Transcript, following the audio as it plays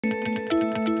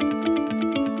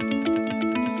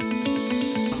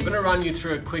to run you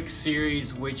through a quick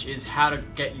series which is how to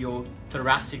get your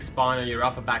thoracic spine or your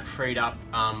upper back freed up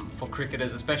for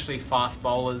cricketers, especially fast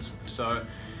bowlers. So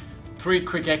 3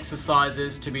 quick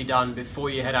exercises to be done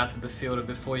before you head out to the field or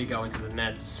before you go into the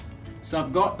nets. So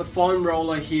I've got the foam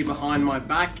roller here behind my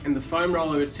back, and the foam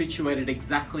roller is situated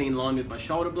exactly in line with my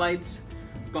shoulder blades.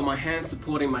 I've got my hands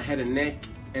supporting my head and neck,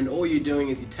 and all you're doing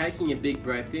is you're taking a big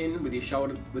breath in with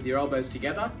your elbows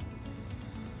together,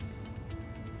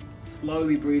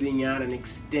 slowly breathing out and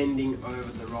extending over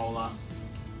the roller,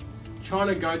 trying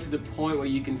to go to the point where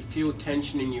you can feel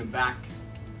tension in your back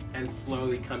and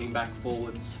slowly coming back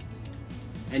forwards.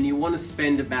 And you want to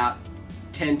spend about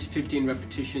 10 to 15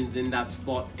 repetitions in that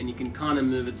spot, and you can kind of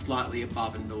move it slightly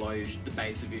above and below the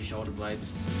base of your shoulder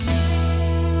blades.